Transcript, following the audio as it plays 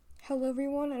Hello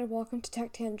everyone and welcome to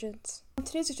Tech Tangents. On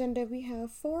today's agenda we have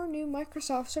 4 new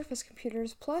Microsoft Surface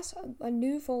computers plus a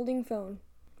new folding phone.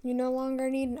 You no longer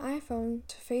need an iPhone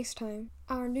to FaceTime.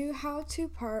 Our new how-to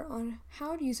part on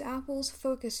how to use Apple's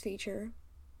Focus feature.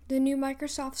 The new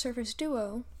Microsoft Surface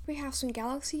Duo. We have some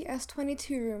Galaxy S22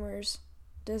 rumors.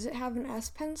 Does it have an S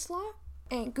Pen slot?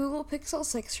 And Google Pixel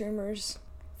 6 rumors.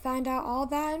 Find out all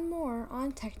that and more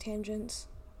on Tech Tangents.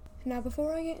 Now,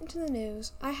 before I get into the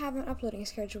news, I have an uploading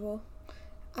schedule.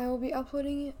 I will be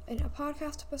uploading a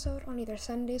podcast episode on either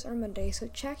Sundays or Mondays, so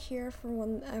check here for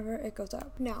whenever it goes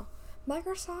up. Now,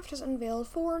 Microsoft has unveiled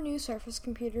 4 new Surface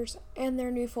computers and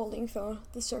their new folding phone,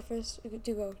 the Surface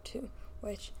Duo 2,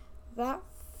 which that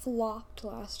flopped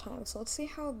last time. So let's see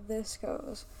how this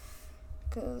goes.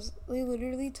 Because they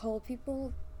literally told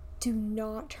people, do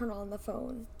not turn on the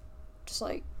phone. Just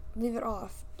leave it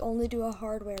off. Only do a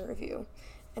hardware review.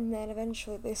 And then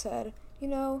eventually they said,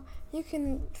 you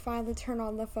can finally turn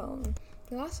on the phone.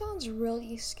 Now that sounds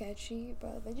really sketchy,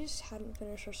 but they just hadn't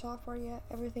finished their software yet.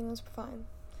 Everything was fine.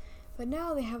 But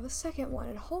now they have a second one,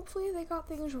 and hopefully they got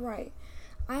things right.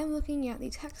 I'm looking at the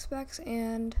tech specs,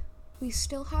 and we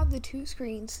still have the 2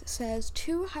 screens. It says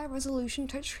 2 high-resolution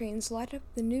touchscreens light up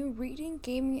the new reading,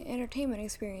 gaming, and entertainment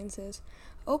experiences.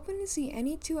 Open and see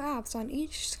any 2 apps on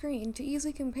each screen to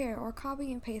easily compare or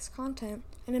copy and paste content,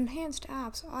 and enhanced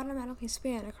apps automatically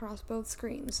span across both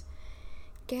screens.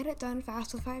 Get it done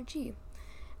fast with 5G.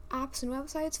 Apps and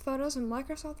websites, photos, and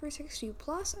Microsoft 360,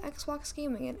 plus Xbox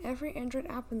gaming and every Android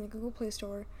app in the Google Play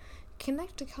Store.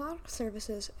 Connect to cloud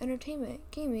services, entertainment,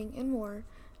 gaming, and more.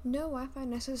 No Wi-Fi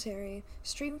necessary.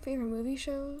 Stream favorite movie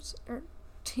shows, or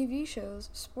TV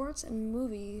shows, sports, and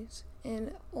movies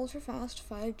in ultra-fast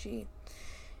 5G.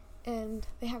 And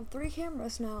they have 3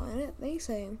 cameras now, and they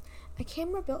say, a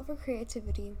camera built for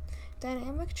creativity,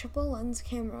 dynamic triple lens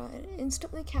camera, and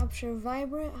instantly capture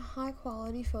vibrant,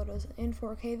 high-quality photos in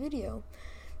 4K video.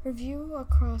 Review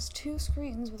across 2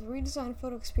 screens with redesigned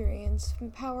photo experience,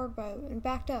 powered by and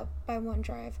backed up by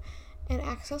OneDrive, and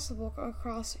accessible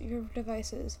across your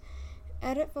devices.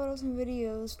 Edit photos and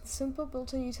videos with simple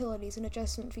built-in utilities and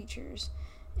adjustment features.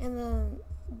 And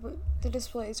the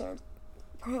displays are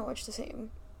pretty much the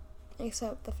same,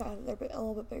 except the fact that they're a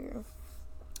little bit bigger.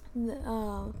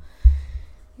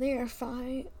 They are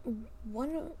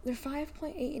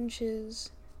 5.8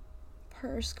 inches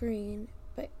per screen,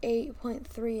 but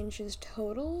 8.3 inches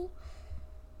total,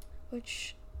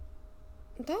 which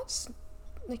that's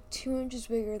 2 inches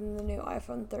bigger than the new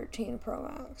iPhone 13 Pro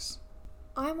Max.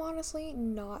 I'm honestly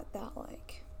not that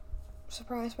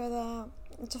surprised by that.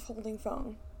 It's a folding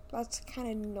phone. That's kind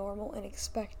of normal and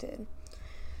expected.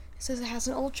 It says it has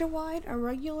an ultra-wide, a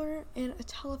regular, and a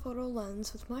telephoto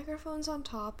lens with microphones on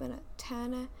top and a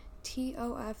 10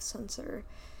 TOF sensor,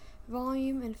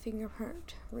 volume and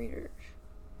fingerprint reader.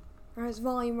 Or has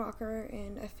volume rocker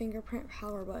and a fingerprint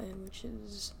power button, which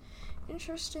is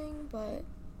interesting, but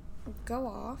go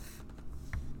off.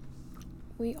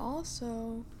 We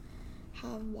also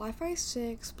have Wi-Fi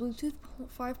 6, Bluetooth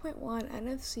 5.1,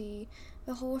 NFC,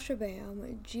 the whole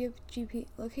shebang,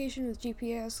 location with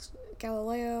GPS,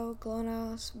 Galileo,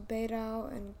 GLONASS, Beidou,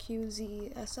 and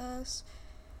QZSS.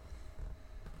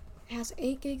 It has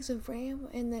 8 gigs of RAM,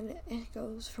 and then it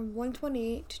goes from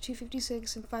 128 to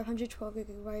 256 and 512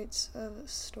 gigabytes of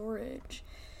storage.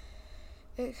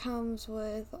 It comes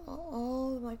with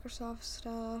all the Microsoft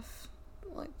stuff,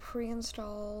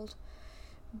 pre-installed,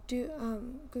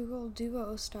 Google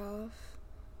Duo stuff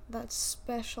that's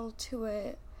special to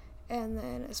it, and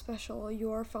then a special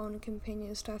Your Phone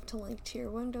Companion stuff to link to your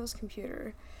Windows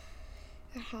computer.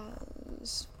 It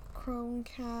has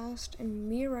Chromecast and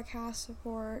Miracast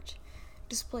support,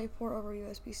 DisplayPort over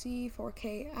USB-C,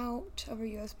 4K out over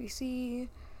USB-C,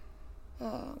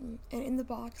 and in the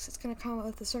box it's going to come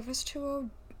with the Surface Duo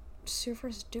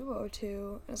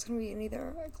 2, and it's going to be in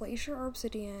either Glacier or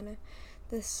Obsidian,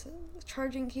 this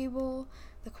charging cable,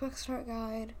 the quick start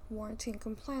guide, warranty and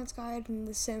compliance guide, and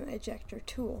the SIM ejector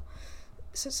tool.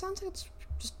 So it sounds like it's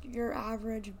just your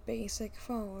average basic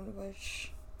phone,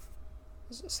 which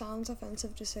sounds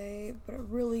offensive to say, but it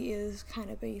really is kind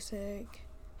of basic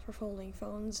for folding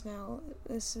phones. Now,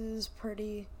 this is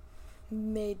pretty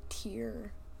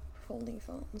mid-tier folding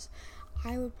phones.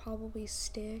 I would probably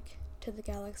stick to the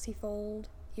Galaxy Fold,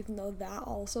 even though that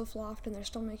also flopped and they're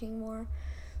still making more.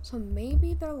 So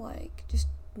maybe they're just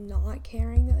not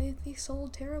caring that they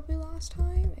sold terribly last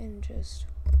time and just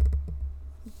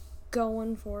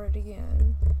going for it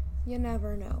again. You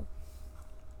never know.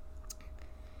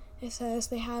 It says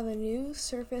they have a new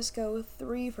Surface Go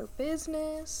 3 for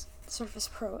business, Surface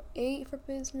Pro 8 for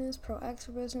business, Pro X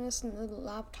for business, and the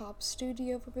Laptop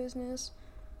Studio for business.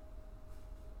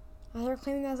 They're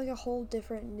claiming that's like a whole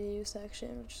different news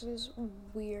section, which is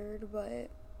weird, but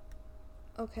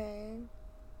okay.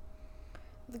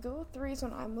 The Go 3 is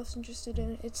one I'm most interested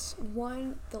in. It's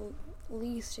one, the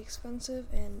least expensive,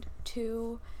 and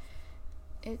two,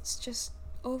 it's just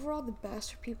overall the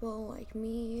best for people like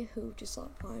me who just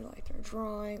find like their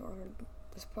drawing or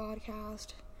this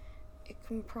podcast. It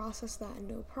can process that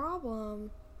no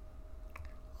problem.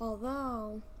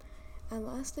 Although,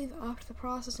 unless they've upped the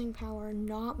processing power,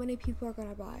 not many people are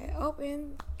gonna buy it. Oh,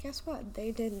 and guess what?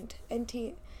 They didn't.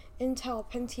 Intel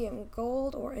Pentium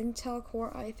Gold or Intel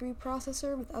Core i3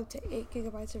 processor with up to 8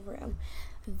 gigabytes of RAM.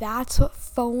 That's what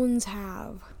phones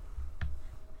have.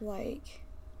 Like,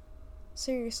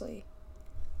 seriously.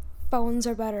 Phones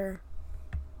are better.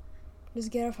 Just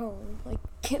get a phone. Like,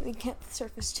 get the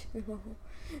Surface 2.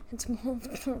 It's more...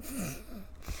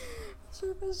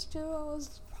 Surface 2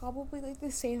 was probably like the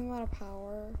same amount of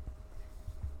power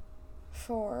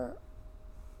for...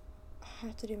 I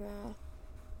have to do math.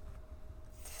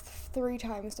 3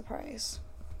 times the price.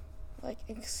 Like,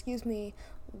 excuse me,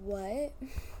 what?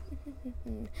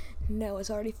 No, it's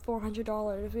already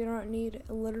 $400. We don't need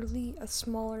literally a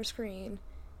smaller screen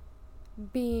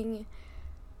being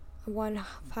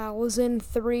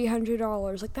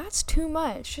 $1,300. Like, that's too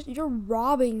much. You're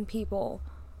robbing people,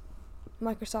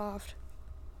 Microsoft.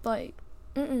 Like,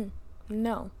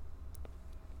 no.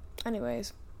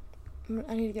 Anyways,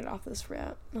 I need to get off this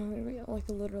rant. I'm gonna be, like,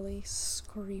 literally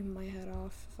scream my head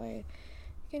off if I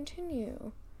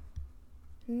continue.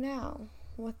 Now,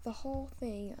 with the whole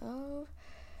thing of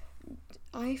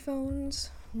iPhones,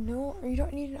 no, you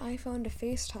don't need an iPhone to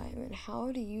FaceTime, and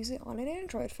how to use it on an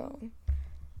Android phone.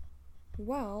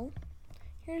 Well,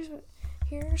 here's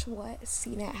what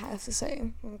CNET has to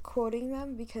say. I'm quoting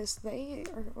them because they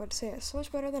would say it so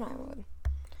much better than I would.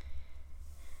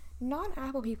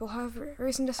 Non-Apple people have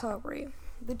reason to celebrate.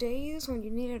 The days when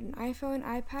you needed an iPhone,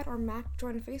 iPad, or Mac to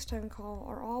join a FaceTime call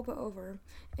are all but over.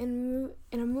 In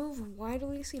a move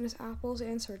widely seen as Apple's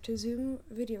answer to Zoom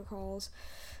video calls,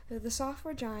 the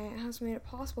software giant has made it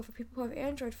possible for people who have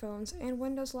Android phones and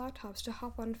Windows laptops to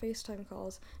hop on FaceTime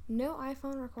calls. No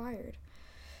iPhone required.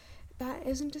 That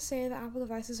isn't to say that Apple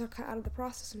devices are cut out of the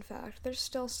process, in fact. There's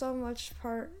still so much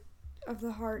part of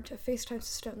the heart of FaceTime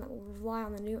system that will rely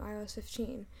on the new iOS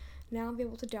 15. Now be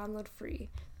able to download free,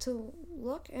 to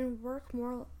look and work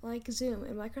more like Zoom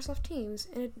and Microsoft Teams,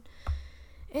 in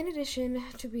addition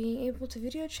to being able to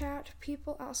video chat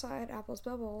people outside Apple's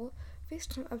bubble.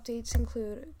 FaceTime updates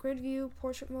include grid view,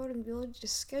 portrait mode, and ability to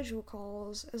schedule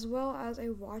calls, as well as a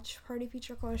watch party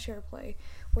feature called SharePlay,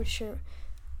 which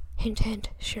hint,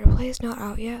 SharePlay is not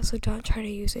out yet, so don't try to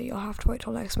use it. You'll have to wait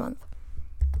till next month.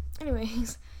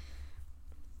 Anyways,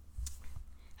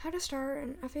 how to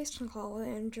start a FaceTime call with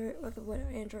Android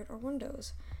or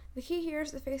Windows. The key here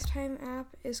is the FaceTime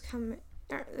app is coming.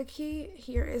 The key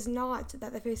here is not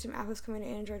that the FaceTime app is coming to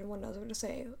Android and Windows. I'm going to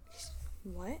say,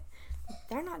 what?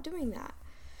 They're not doing that.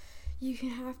 You can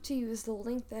have to use the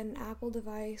link that an Apple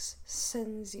device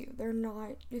sends you.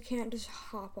 You can't just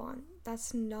hop on.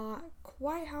 That's not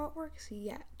quite how it works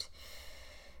yet.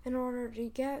 In order to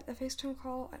get a FaceTime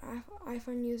call, an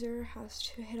iPhone user has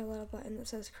to hit a little button that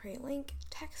says create link,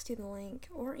 text you the link,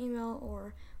 or email,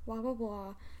 or blah blah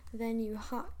blah. Then you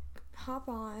hop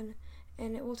on,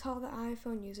 and it will tell the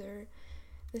iPhone user,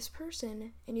 this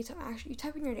person, and you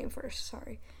type in your name first,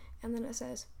 and then it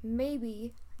says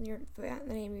maybe the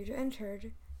name you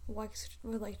entered would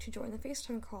like to join the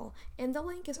FaceTime call, and the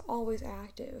link is always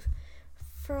active.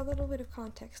 For a little bit of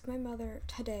context, my mother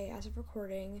today, as of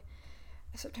recording,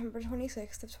 September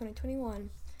 26th of 2021,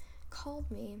 called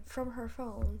me from her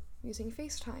phone using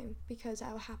FaceTime because I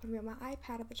happened to be on my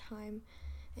iPad at the time,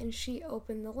 and she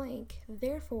opened the link,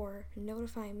 therefore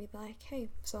notifying me like, hey,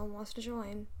 someone wants to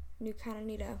join. You kind of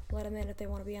need to let them in if they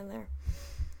want to be in there.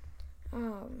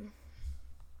 You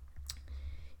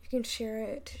can share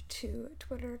it to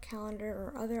Twitter, Calendar,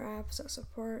 or other apps that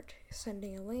support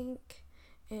sending a link.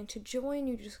 And to join,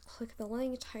 you just click the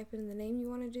link, type in the name you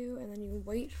want to do, and then you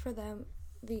wait for the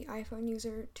iPhone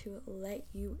user to let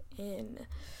you in.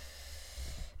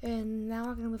 And now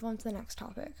we're going to move on to the next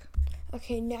topic.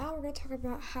 Okay, now we're going to talk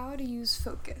about how to use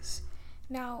Focus.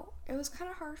 Now, it was kind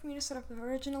of hard for me to set up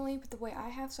originally, but the way I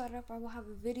have set it up, I will have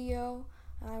a video,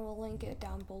 and I will link it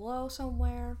down below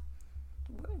somewhere.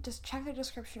 Just check the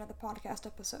description of the podcast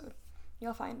episode.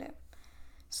 You'll find it.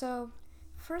 So,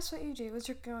 first what you do is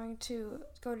you're going to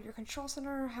go to your control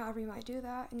center, however you might do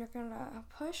that, and you're going to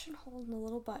push and hold the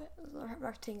little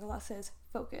rectangle that says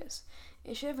Focus.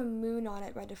 It should have a moon on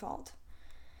it by default.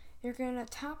 You're going to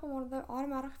tap on one of the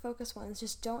automatic focus ones.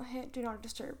 Just don't hit do not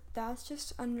disturb. That's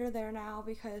just under there now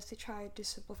because they tried to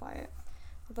simplify it.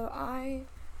 Although I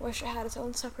wish it had its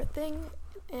own separate thing,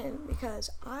 and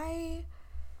because I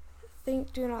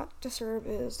think do not disturb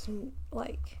is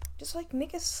just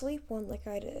make a sleep one like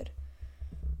I did.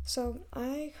 So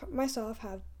I myself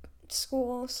have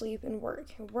school, sleep, and work.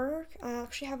 Work, I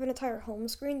actually have an entire home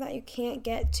screen that you can't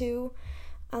get to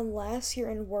unless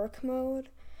you're in work mode.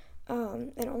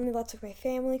 It only lets my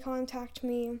family contact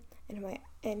me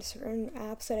and certain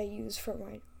apps that I use for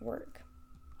my work.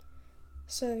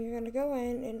 So you're going to go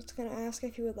in and it's going to ask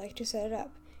if you would like to set it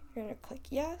up. You're going to click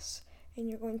yes, and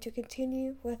you're going to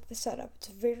continue with the setup. It's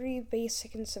very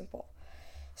basic and simple.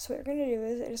 So what you're going to do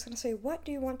is it's going to say, what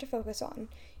do you want to focus on?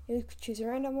 You choose a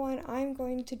random one. I'm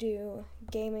going to do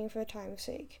gaming for time's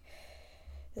sake.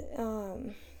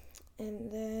 And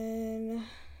then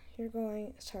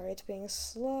sorry, it's being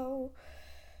slow.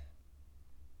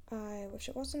 I wish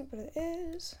it wasn't, but it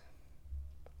is.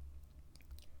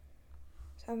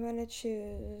 So I'm going to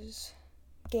choose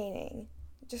gaming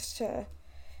just to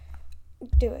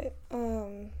do it.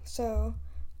 So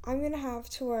I'm going to have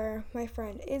to where my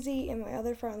friend Izzy and my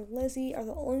other friend Lizzie are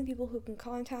the only people who can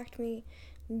contact me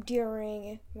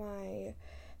during my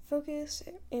focus,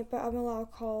 but I'm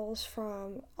allowed calls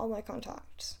from all my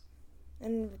contacts.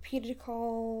 And repeated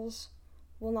calls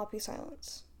will not be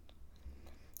silenced.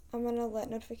 I'm going to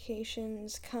let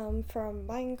notifications come from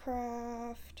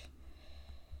Minecraft.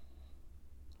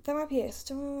 That might be it. It's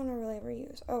the only one I really ever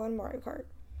use. Oh, and Mario Kart.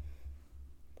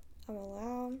 I'm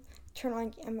allowed. Turn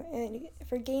on, and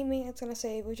for gaming, it's going to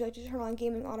say, would you like to turn on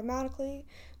gaming automatically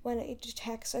when it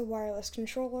detects a wireless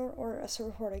controller or a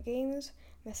supported games?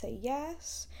 I'm going to say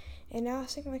yes. And now I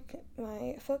think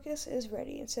my focus is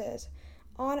ready. It says,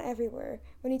 on everywhere.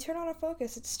 When you turn on a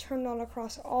focus, it's turned on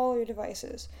across all your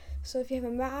devices. So if you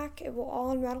have a Mac, it will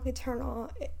automatically turn on.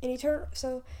 And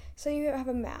so you have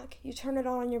a Mac, you turn it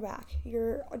on your Mac.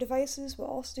 Your devices will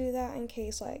also do that in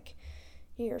case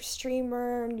you're a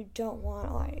streamer and you don't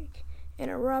want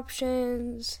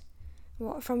interruptions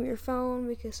from your phone,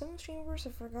 because some streamers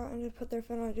have forgotten to put their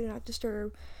phone on do not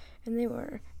disturb, and they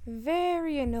were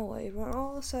very annoyed when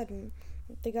all of a sudden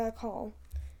they got a call.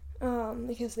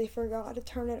 Because they forgot to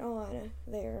turn it on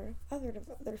their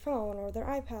phone or their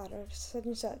iPad or such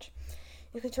and such.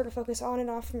 You can turn the focus on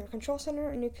and off from your control center,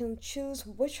 and you can choose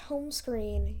which home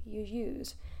screen you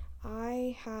use.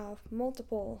 I have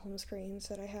multiple home screens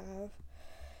that I have,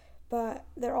 but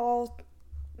they're all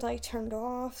turned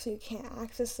off, so you can't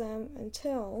access them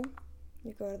until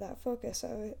you go to that focus.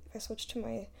 So if I switch to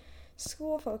my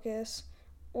school focus,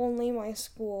 only my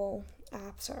school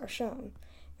apps are shown.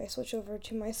 I switch over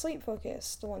to my sleep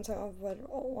focus, the ones I would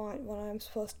want when I'm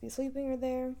supposed to be sleeping are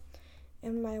there,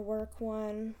 and my work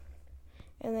one.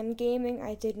 And then gaming,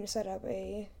 I didn't set up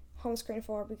a home screen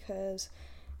for because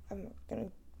I'm going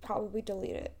to probably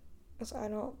delete it, because I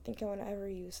don't think I'm going to ever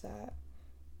use that.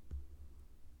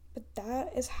 But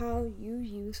that is how you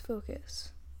use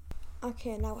focus.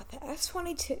 Okay, now with the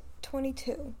S22,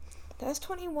 the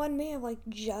S21 may have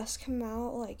just come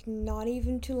out not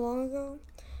even too long ago.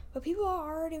 But people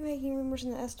are already making rumors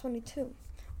in the S22.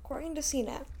 According to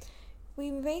CNET, we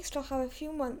may still have a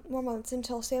few more months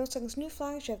until Samsung's new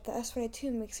flagship, the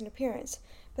S22, makes an appearance.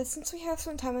 But since we have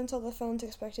some time until the phone's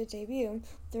expected debut,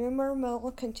 the rumor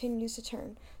mill continues to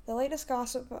turn. The latest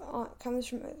gossip comes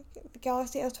from the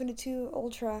Galaxy S22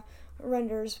 Ultra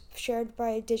renders shared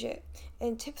by Digit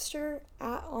and tipster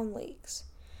 @OnLeaks.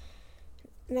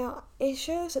 Now, it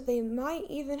shows that they might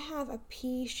even have a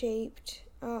P-shaped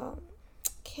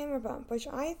camera bump, which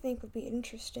I think would be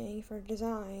interesting for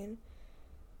design.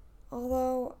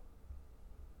 Although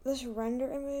this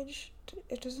render image,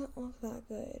 it doesn't look that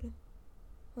good.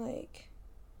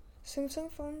 Samsung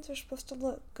phones are supposed to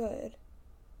look good,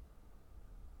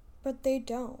 but they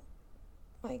don't.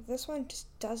 This one just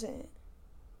doesn't.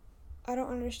 I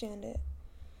don't understand it.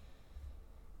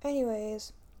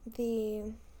 Anyways,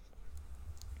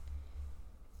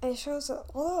 it shows that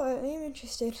although I am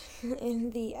interested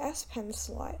in the S Pen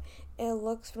slot, it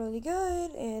looks really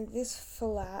good, and this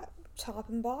flat top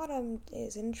and bottom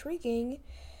is intriguing.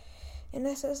 And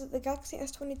it says that the Galaxy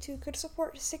S22 could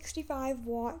support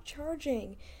 65-watt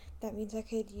charging. That means I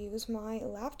could use my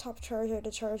laptop charger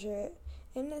to charge it.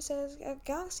 And it says a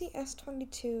Galaxy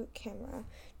S22 camera,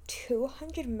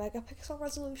 200 megapixel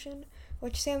resolution,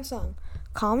 which Samsung,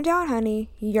 calm down, honey,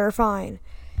 you're fine.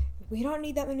 We don't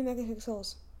need that many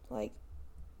megapixels.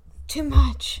 Too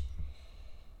much.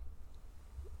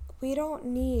 We don't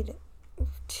need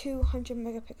 200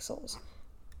 megapixels.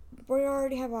 We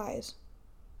already have eyes.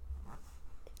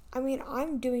 I mean,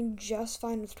 I'm doing just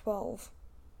fine with 12.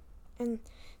 And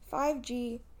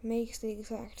 5G makes the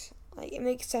exact, like, it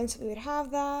makes sense that we would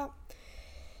have that.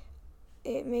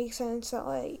 It makes sense that,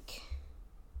 like,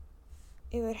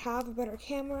 it would have a better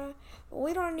camera. But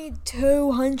we don't need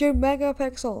 200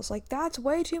 megapixels. Like, that's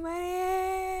way too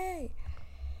many.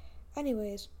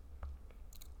 Anyways.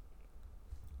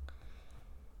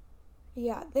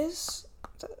 Yeah, this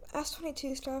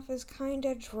S22 stuff is kind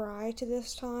of dry to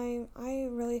this time. I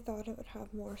really thought it would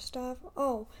have more stuff.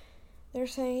 Oh, they're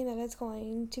saying that it's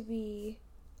going to be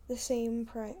the same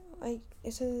price. Like,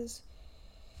 it says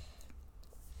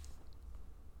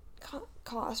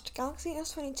cost. Galaxy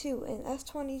S22 and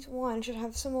S21 should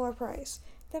have similar price.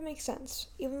 That makes sense.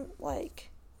 Even like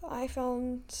the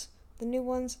iPhones, the new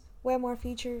ones, way more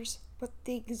features, but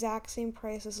the exact same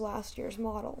price as last year's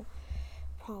model.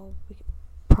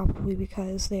 Probably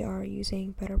because they are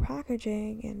using better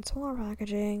packaging and smaller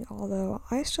packaging, although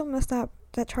I still miss that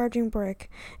charging brick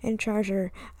and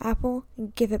charger. Apple,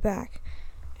 give it back.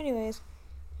 Anyways,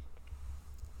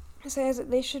 it says that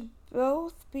they should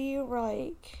both be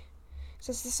like,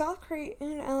 says the South Korean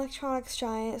electronics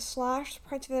giant slashed the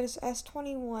price of its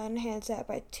S21 handset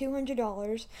by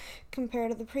 $200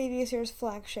 compared to the previous year's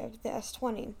flagship, the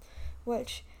S20,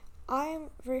 which I'm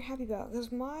very happy about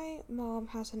because my mom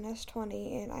has an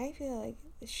S20 and I feel like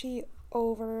she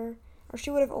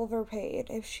would have overpaid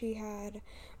if she had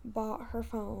bought her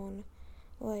phone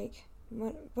like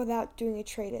without doing a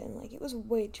trade-in. Like, it was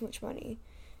way too much money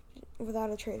without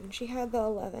a trade-in. She had the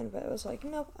 11, but it was like,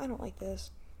 nope, I don't like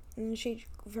this. And she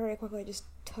very quickly just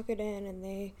took it in, and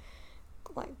they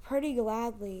like pretty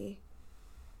gladly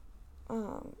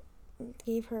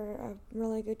gave her a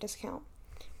really good discount.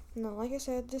 No, like I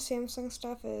said, the Samsung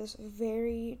stuff is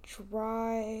very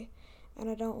dry, and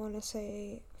I don't want to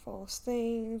say false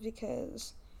things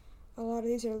because a lot of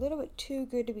these are a little bit too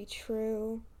good to be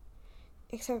true,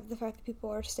 except for the fact that people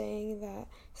are saying that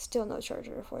still no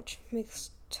charger, which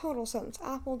makes total sense.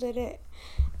 Apple did it.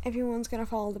 Everyone's gonna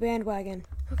follow the bandwagon.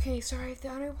 Okay, sorry if the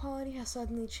audio quality has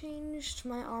suddenly changed.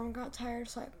 My arm got tired,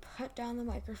 so I put down the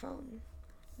microphone.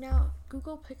 Now,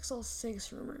 Google Pixel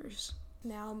 6 rumors.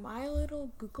 Now, my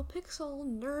little Google Pixel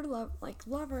nerd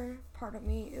lover part of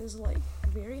me is like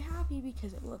very happy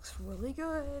because it looks really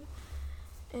good.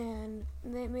 And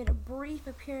they made a brief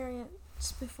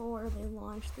appearance before they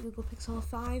launched the Google Pixel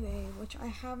 5a, which I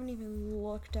haven't even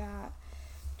looked at,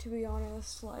 to be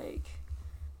honest. Like,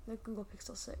 the Google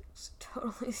Pixel 6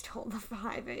 totally stole the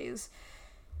 5a's,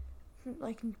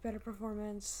 like, better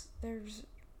performance. There's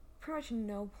pretty much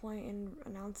no point in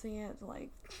announcing it. Like,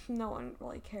 no one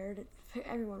really cared.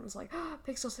 Everyone was like, oh,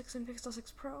 Pixel 6 and Pixel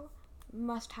 6 Pro,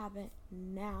 must have it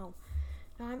now.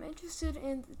 Now, I'm interested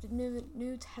in the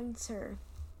new Tensor.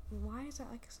 Why is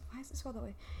it spelled that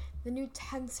way? The new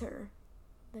Tensor,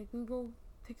 the Google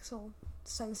Pixel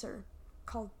sensor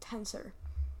called Tensor.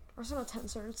 Or it's not a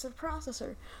tensor, it's a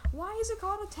processor. Why is it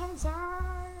called a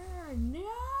tensor?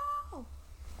 No!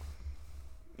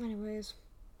 Anyways,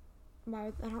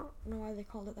 I don't know why they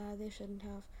called it that. They shouldn't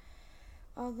have.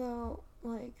 Although,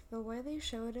 like, the way they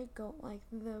showed it go, like,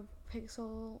 the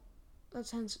Pixel, it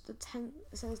says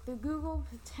the Google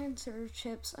Tensor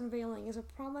chips unveiling is a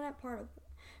prominent part of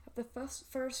the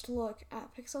first look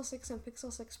at Pixel 6 and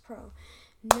Pixel 6 Pro.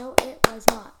 No, it was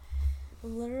not.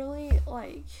 Literally,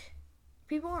 like,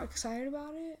 people are excited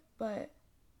about it, but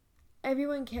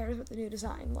everyone cares about the new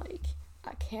design. Like,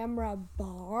 a camera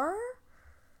bar?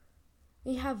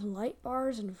 We have light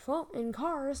bars in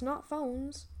cars, not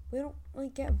phones. We don't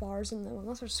like get bars in them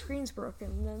unless their screen's broken,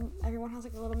 and then everyone has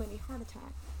like a little mini heart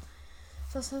attack.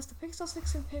 So it says the Pixel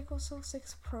 6 and Pixel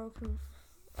 6 Pro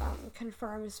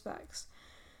confirmed specs.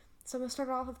 So I'm going to start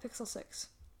off with Pixel 6.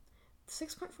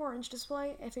 6.4-inch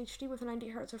display, FHD with a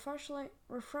 90Hz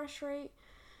refresh rate,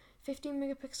 15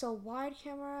 megapixel wide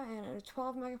camera, and a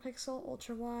 12 megapixel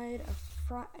ultra wide,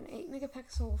 an 8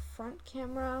 megapixel front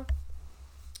camera.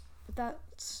 But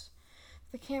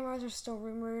the cameras are still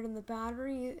rumored, and the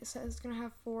battery, it says it's going to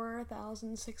have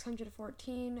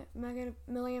 4,614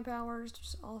 milliamp hours, which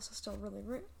is also still really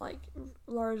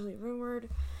largely rumored.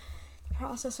 The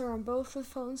processor on both the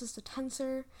phones is the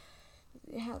Tensor.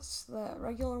 It has the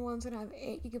regular one's going to have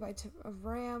 8 gigabytes of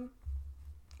RAM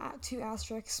at 2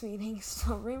 asterisks, meaning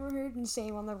still rumored, and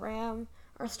same on the RAM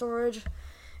or storage.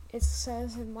 It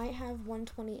says it might have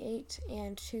 128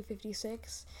 and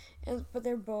 256, but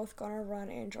they're both going to run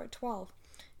Android 12.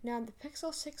 Now, the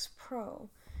Pixel 6 Pro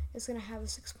is going to have a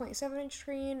 6.7-inch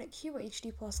screen,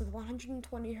 QHD Plus with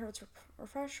 120Hz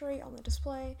refresh rate on the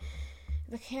display.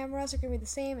 The cameras are going to be the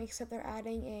same, except they're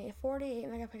adding a 48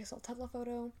 megapixel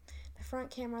telephoto. The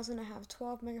front camera is going to have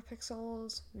 12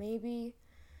 megapixels, maybe.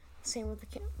 Same with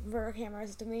the rear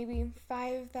cameras, maybe.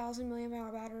 5,000 milliamp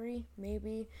hour battery,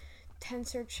 maybe.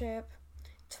 Tensor chip,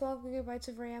 12 gigabytes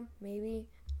of RAM, maybe.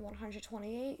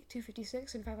 128,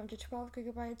 256, and 512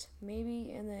 gigabytes,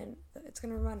 maybe. And then it's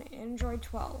going to run Android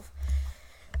 12.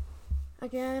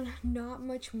 Again, not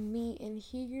much meat in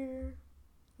here.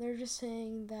 They're just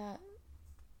saying that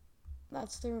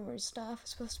that's the rumored stuff.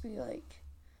 It's supposed to be like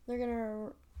they're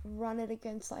gonna run it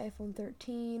against the iPhone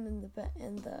 13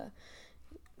 and the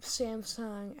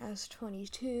Samsung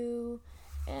S22,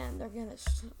 and they're gonna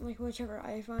like whichever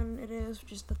iPhone it is,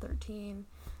 just the 13,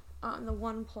 the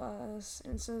OnePlus,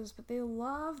 and says, but they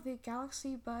love the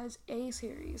Galaxy Buds A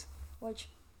series, which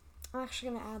I'm actually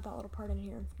gonna add that little part in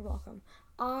here. You're welcome.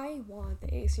 I want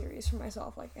the A series for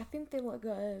myself. Like, I think they look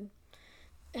good.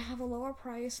 They have a lower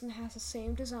price and has the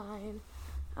same design.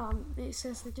 It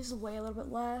says they just weigh a little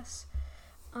bit less.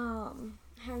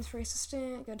 Hands-free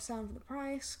assistant, good sound for the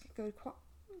price, good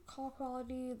call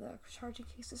quality. The charging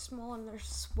case is small and they're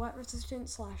sweat resistant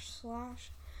slash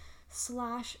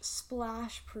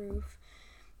splash proof.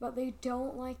 But they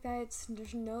don't like that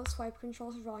there's no swipe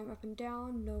controls for volume up and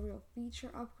down, no real feature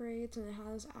upgrades, and it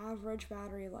has average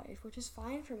battery life, which is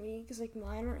fine for me because like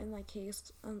mine are in my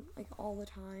case like all the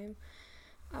time.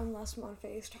 Unless I'm on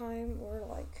FaceTime or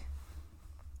like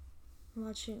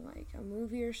watching like a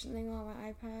movie or something on my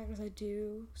iPad, because I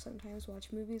do sometimes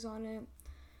watch movies on it.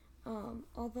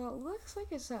 Although it looks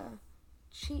like it's a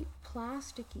cheap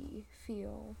plasticky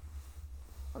feel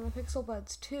on the Pixel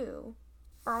Buds 2,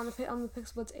 or on the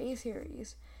Pixel Buds A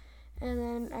series, and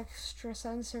then extra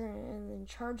sensor and then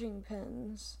charging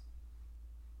pins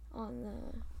on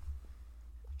the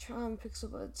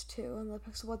Pixel Buds 2, and the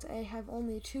Pixel Buds A have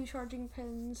only 2 charging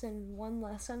pins and 1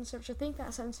 less sensor, which I think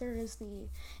that sensor is the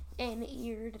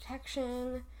in-ear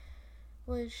detection,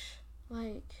 which,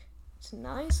 like, it's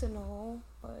nice and all,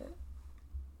 but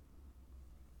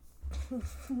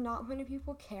not many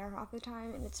people care half the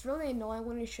time, and it's really annoying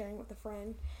when you're sharing with a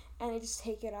friend, and they just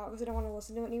take it out because they don't want to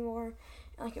listen to it anymore, and,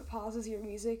 like, it pauses your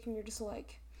music, and you're just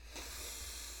like,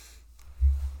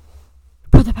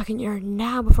 put that back in your ear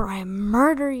now before I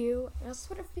murder you. And that's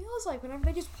what it feels like whenever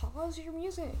they just pause your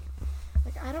music.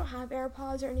 Like, I don't have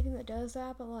AirPods or anything that does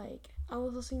that, but like I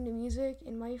was listening to music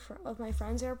in my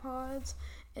friend's AirPods,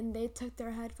 and they took their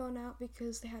headphone out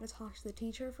because they had to talk to the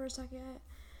teacher for a second.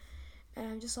 And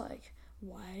I'm just like,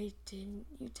 why didn't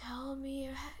you tell me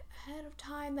ahead of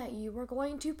time that you were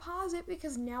going to pause it?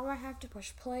 Because now I have to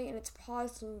push play and it's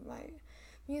paused my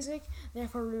music,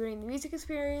 therefore ruining the music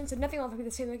experience, and nothing will ever be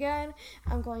the same again.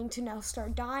 I'm going to now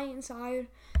start dying inside,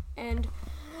 and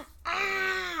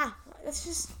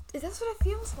that's what it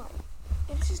feels like.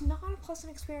 And it's just not a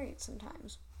pleasant experience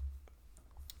sometimes.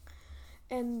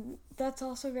 And that's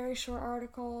also a very short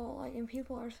article, like, and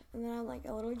then I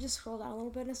literally just scroll down a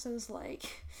little bit and it says,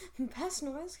 like, best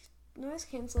noise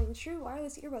canceling true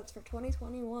wireless earbuds for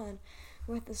 2021,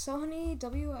 with the Sony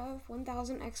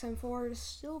WF-1000XM4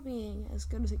 still being as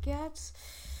good as it gets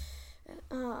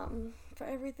for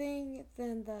everything.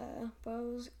 Then the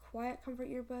Bose Quiet Comfort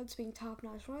earbuds being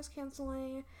top-notch noise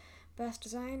canceling. Best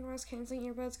design noise canceling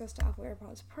earbuds goes to Apple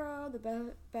AirPods Pro.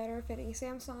 The better fitting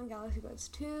Samsung Galaxy Buds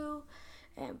 2.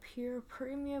 And Pure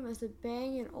Premium is the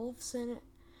Bang & Olufsen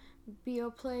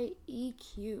Beoplay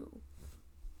EQ.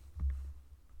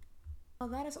 Well,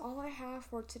 that is all I have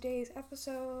for today's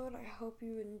episode. I hope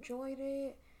you enjoyed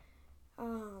it.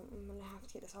 I'm gonna have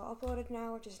to get this all uploaded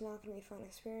now, which is not gonna be a fun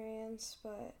experience,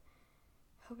 but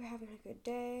hope you're having a good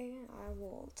day. I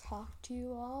will talk to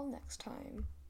you all next time.